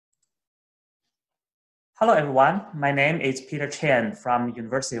Hello everyone, my name is Peter Chen from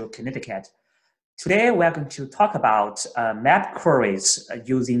University of Connecticut. Today we are going to talk about map queries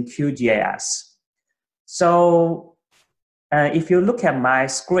using QGIS. So if you look at my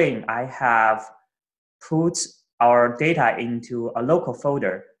screen, I have put our data into a local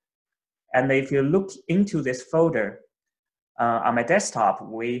folder. And if you look into this folder, on my desktop,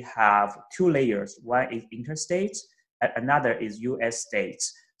 we have two layers. One is interstate, and another is US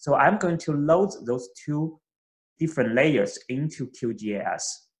states. So I'm going to load those two different layers into QGIS.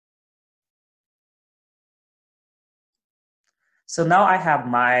 So now I have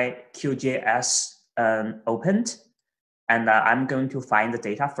my QGIS opened, and I'm going to find the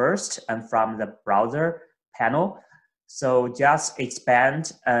data first and from the browser panel. So just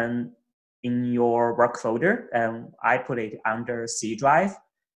expand in your work folder, and I put it under C drive,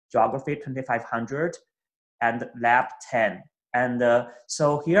 Geography 2500, and Lab 10. And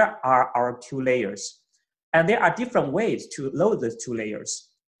so here are our two layers. And there are different ways to load the two layers.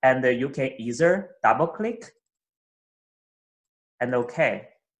 And you can either double click and OK,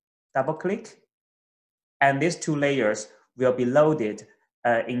 double click. And these two layers will be loaded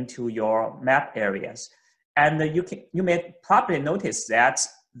into your map areas. And you may probably notice that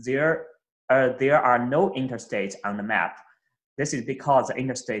there are no interstates on the map. This is because the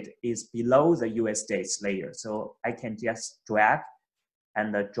interstate is below the US states layer. So I can just drag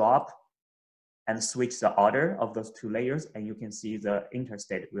and drop and switch the order of those two layers, and you can see the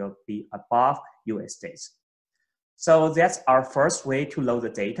interstate will be above US states. So that's our first way to load the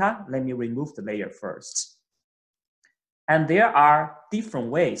data. Let me remove the layer first. And there are different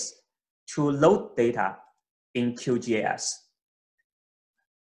ways to load data in QGIS.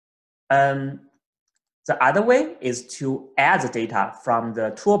 The other way is to add the data from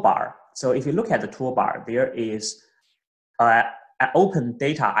the toolbar. So if you look at the toolbar, there is an open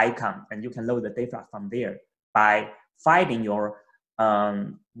data icon, and you can load the data from there by finding your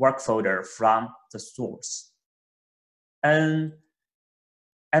work folder from the source. And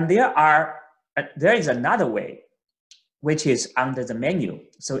there is another way, which is under the menu.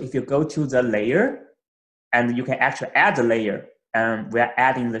 So if you go to the layer, and you can actually add the layer, and we are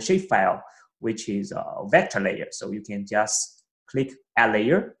adding the shapefile, which is a vector layer. So you can just click Add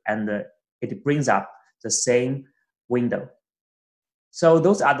Layer, and it brings up the same window. So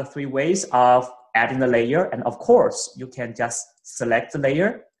those are the three ways of adding the layer. And of course, you can just select the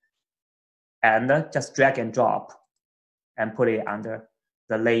layer and just drag and drop and put it under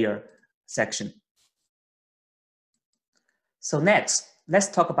the layer section. So next, let's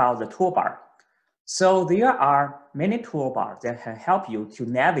talk about the toolbar. So there are many toolbars that can help you to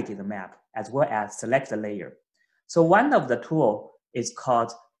navigate the map as well as select the layer. So one of the tool is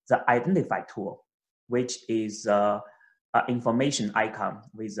called the Identify tool, which is an information icon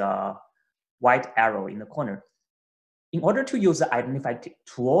with a white arrow in the corner. In order to use the Identify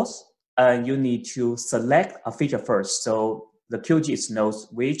tools, you need to select a feature first, so the QGIS knows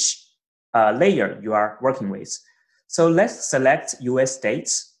which layer you are working with. So let's select US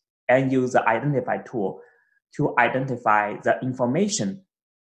states and use the Identify tool to identify the information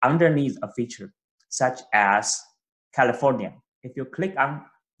underneath a feature, such as California. If you click on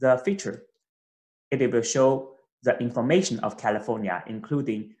the feature, it will show the information of California,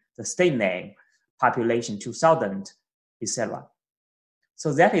 including the state name, population 2000, etc.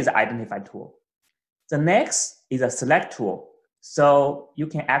 So that is the Identify tool. The next is a Select tool. So you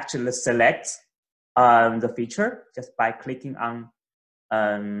can actually select the feature just by clicking on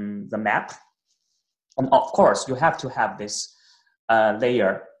the map. And of course, you have to have this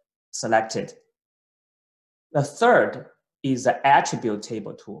layer selected. The third is the Attribute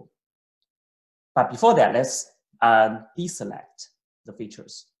Table tool. But before that, let's deselect the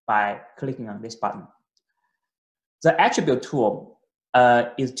features by clicking on this button. The Attribute tool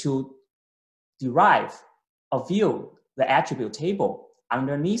is to derive or view the attribute table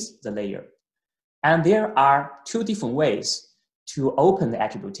underneath the layer. And there are two different ways to open the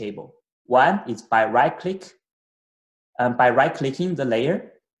attribute table. One is by right-clicking the layer,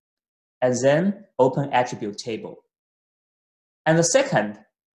 and then open attribute table. And the second,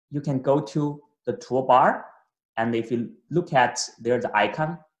 you can go to the toolbar, and if you look at there's the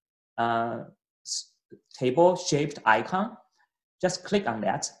icon, table-shaped icon, just click on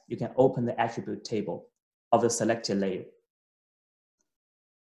that. You can open the attribute table of the selected layer.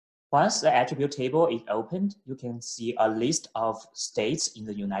 Once the attribute table is opened, you can see a list of states in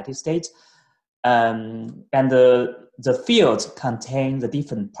the United States. And the fields contain the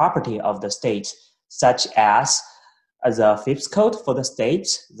different property of the state, such as the zip code for the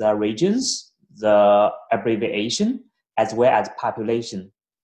state, the regions, the abbreviation, as well as population.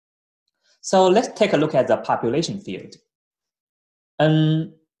 So let's take a look at the population field.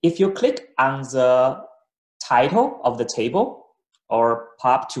 If you click on the title of the table or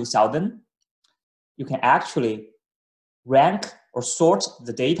POP 2000, you can actually rank or sort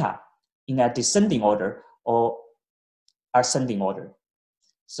the data in a descending order or ascending order.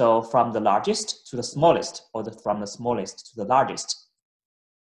 So from the largest to the smallest, or from the smallest to the largest.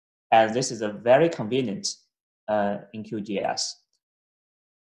 And this is a very convenient in QGIS.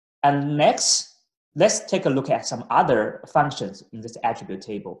 And next, let's take a look at some other functions in this attribute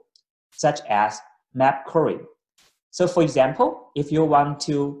table, such as map query. So for example, if you want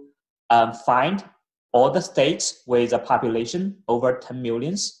to find all the states with a population over 10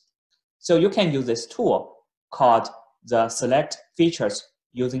 millions, so you can use this tool called the select features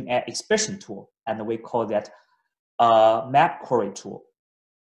using an expression tool, and we call that map query tool.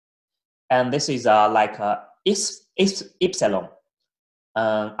 And this is like a epsilon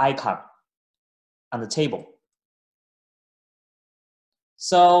icon on the table.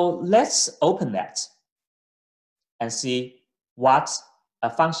 So let's open that and see what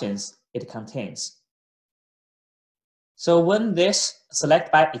functions it contains. So when this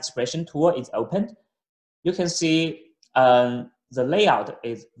select by expression tool is opened, you can see the layout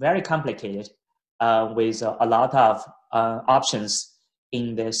is very complicated with a lot of options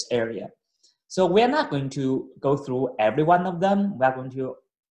in this area. So we're not going to go through every one of them. We're going to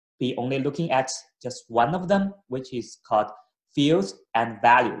be only looking at just one of them, which is called fields and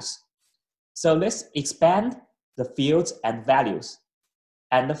values. So let's expand the fields and values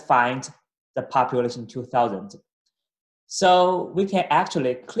and find the population 2000. So we can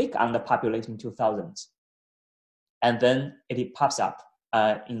actually click on the population 2000, and then it pops up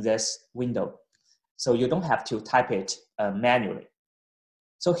in this window. So you don't have to type it manually.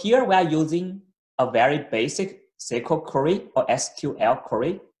 So here we are using a very basic SQL query or SQL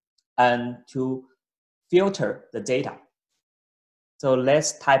query and to filter the data. So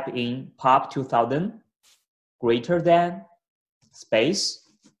let's type in pop 2000 greater than space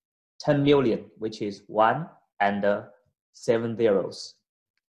 10 million, which is 1 and 7 zeros.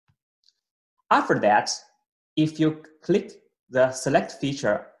 After that, if you click the select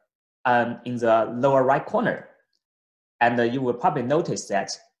feature in the lower right corner, and you will probably notice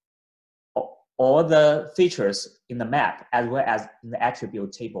that all the features in the map as well as in the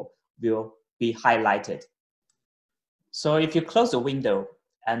attribute table will be highlighted. So if you close the window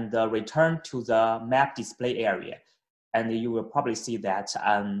and return to the map display area, and you will probably see that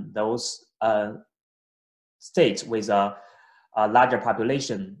those states with a larger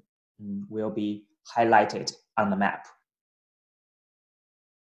population will be highlighted on the map.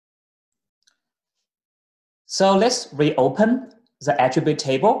 So let's reopen the attribute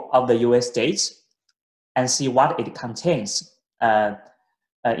table of the US states and see what it contains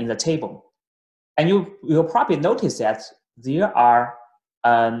in the table. And you will probably notice that there are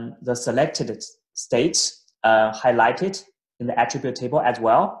the selected states highlighted in the attribute table as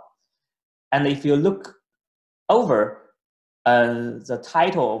well. And if you look over the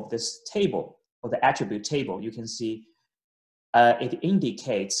title of this table, or the attribute table, you can see it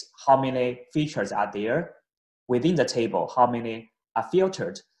indicates how many features are there within the table, how many are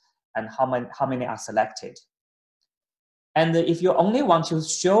filtered, and how many are selected. And if you only want to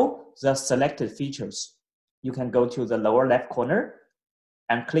show the selected features, you can go to the lower left corner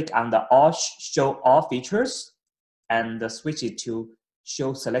and click on the show all features and switch it to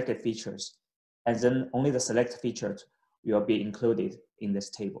show selected features. And then only the selected features will be included in this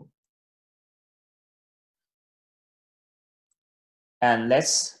table. And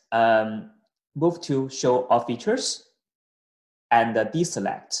let's move to show all features and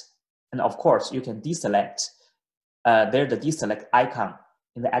deselect. And of course, you can deselect. There's the deselect icon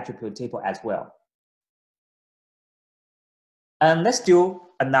in the attribute table as well. And let's do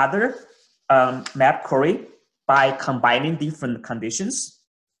another map query by combining different conditions.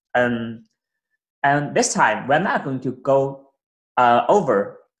 And this time, we're not going to go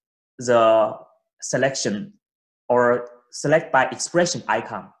over the selection or select by expression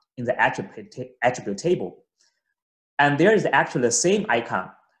icon in the attribute table. And there is actually the same icon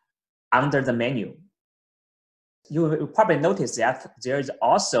under the menu. You will probably notice that there is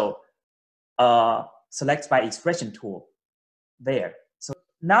also a select by expression tool there. So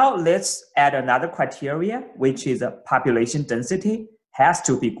now let's add another criteria, which is a population density has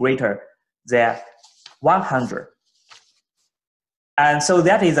to be greater than 100. And so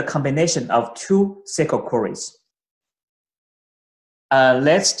that is a combination of two SQL queries.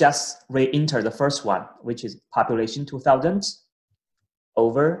 Let's just re-enter the first one, which is population 2000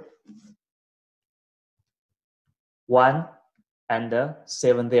 over 1 and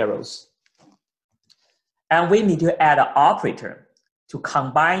 7 zeros. And we need to add an operator to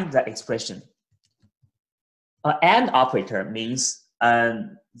combine the expression. An AND operator means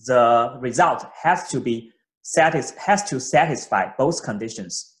the result has to satisfy both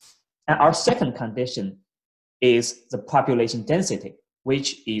conditions. And our second condition is the population density,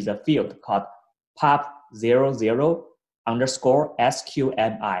 which is a field called pop00 underscore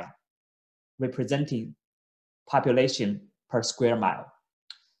SQMI, representing population per square mile.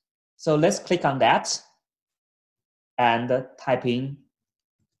 So let's click on that and type in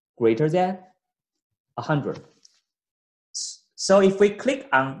greater than 100. So if we click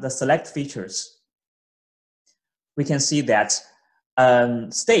on the select features, we can see that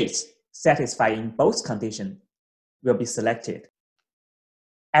states satisfying both conditions will be selected.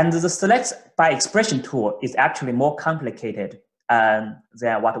 And the select by expression tool is actually more complicated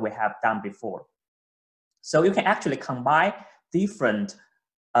than what we have done before. So you can actually combine different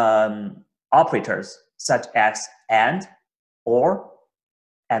operators such as AND, OR,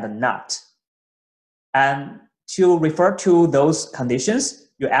 and NOT. And to refer to those conditions,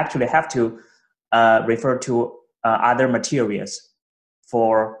 you actually have to refer to other materials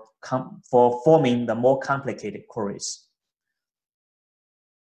for forming the more complicated queries.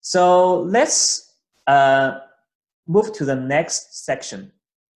 So let's move to the next section.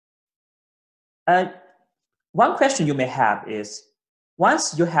 One question you may have is,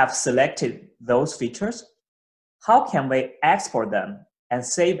 once you have selected those features, how can we export them and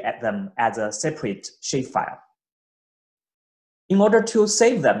save them as a separate shapefile? In order to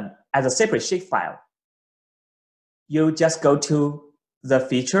save them as a separate shapefile, you just go to the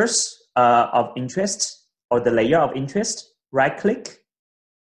features of interest or the layer of interest, right-click,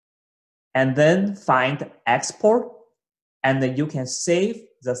 and then find export, and then you can save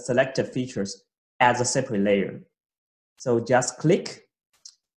the selected features as a separate layer. So just click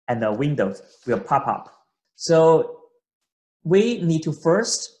and the window will pop up. So we need to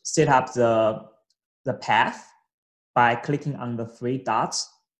first set up the path by clicking on the three dots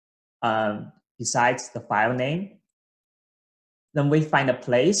besides the file name. Then we find a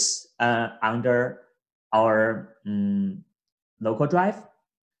place under our local drive.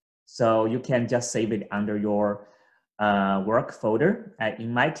 So you can just save it under your work folder.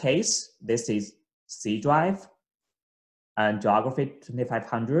 In my case, this is C drive and Geography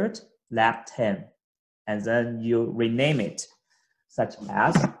 2500, Lab 10. And then you rename it such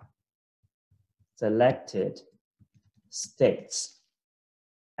as selected states,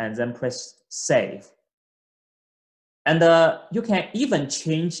 and then press save. And you can even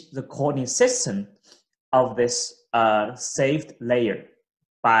change the coordinate system of this saved layer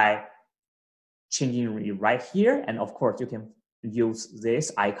by changing it right here. And of course, you can use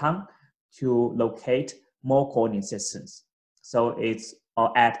this icon to locate more coordinate systems. So it's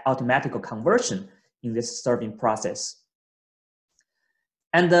at automatic conversion in this serving process.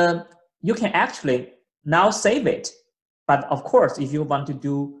 And you can actually now save it. But of course, if you want to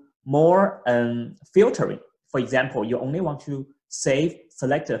do more filtering, for example, you only want to save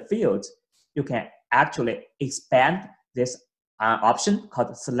selected fields, you can actually expand this option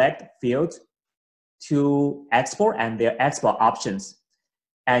called select field to export and their export options.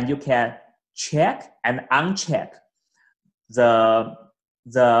 And you can check and uncheck the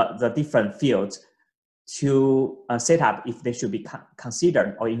different fields to set up if they should be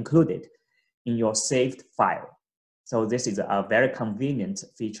considered or included in your saved file. So this is a very convenient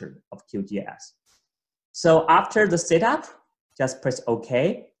feature of QGIS. So after the setup, just press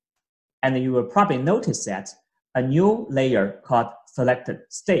OK, and you will probably notice that a new layer called selected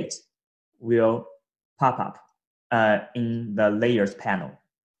state will pop up in the layers panel.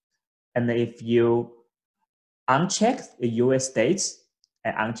 And if you uncheck the US states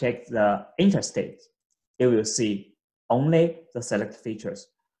and uncheck the interstate, you will see only the selected features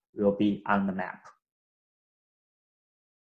will be on the map.